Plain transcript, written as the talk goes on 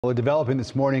Well, developing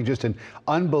this morning, just an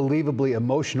unbelievably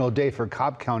emotional day for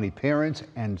Cobb County parents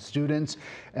and students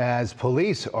as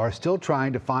police are still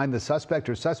trying to find the suspect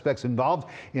or suspects involved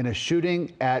in a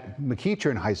shooting at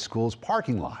McEachern High School's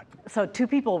parking lot. So 2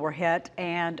 people were hit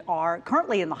and are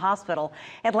currently in the hospital.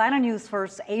 Atlanta News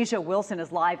First Asia Wilson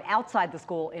is live outside the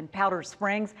school in Powder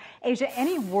Springs. Asia,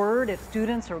 any word if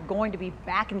students are going to be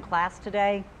back in class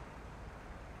today?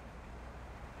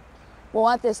 Well,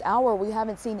 at this hour, we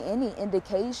haven't seen any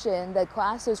indication that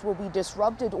classes will be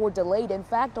disrupted or delayed. In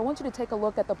fact, I want you to take a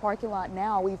look at the parking lot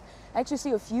now. We've actually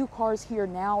see a few cars here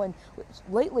now, and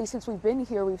lately, since we've been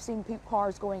here, we've seen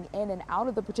cars going in and out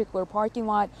of the particular parking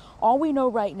lot. All we know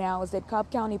right now is that Cobb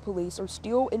County police are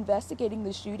still investigating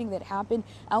the shooting that happened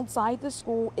outside the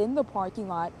school in the parking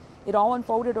lot. It all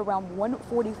unfolded around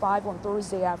 1:45 on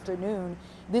Thursday afternoon.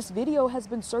 This video has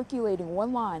been circulating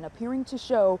online, appearing to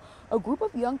show a group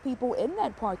of young people in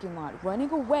that parking lot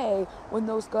running away when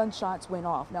those gunshots went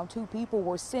off. Now, 2 people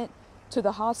were sent to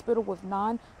the hospital with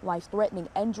non-life-threatening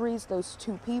injuries. Those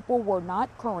 2 people were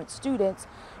not current students.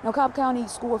 Now, Cobb County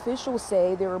school officials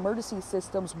say their emergency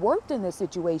systems worked in this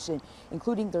situation,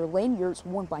 including their lanyards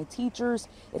worn by teachers.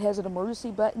 It has an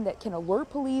emergency button that can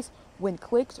alert police when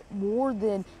clicked more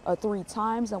than 3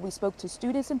 times. Now, we spoke to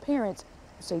students and parents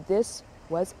who say this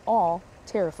was all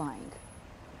terrifying.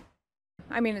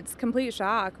 I mean, it's complete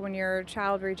shock when your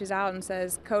child reaches out and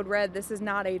says, "Code red, this is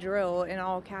not a drill," in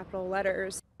all capital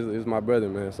letters. It was my brother,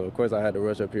 man, so of course I had to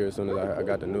rush up here as soon as I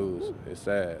got the news. It's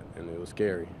sad and it was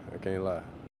scary, I can't lie.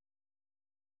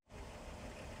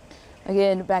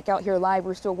 Again, back out here live,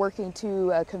 we're still working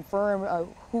to confirm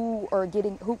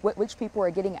which people are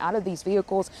getting out of these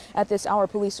vehicles. At this hour,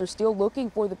 police are still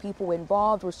looking for the people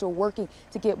involved. We're still working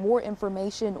to get more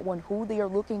information on who they are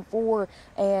looking for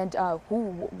and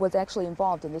who was actually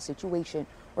involved in this situation.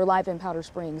 We're live in Powder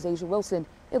Springs. Asia Wilson,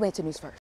 Atlanta News First.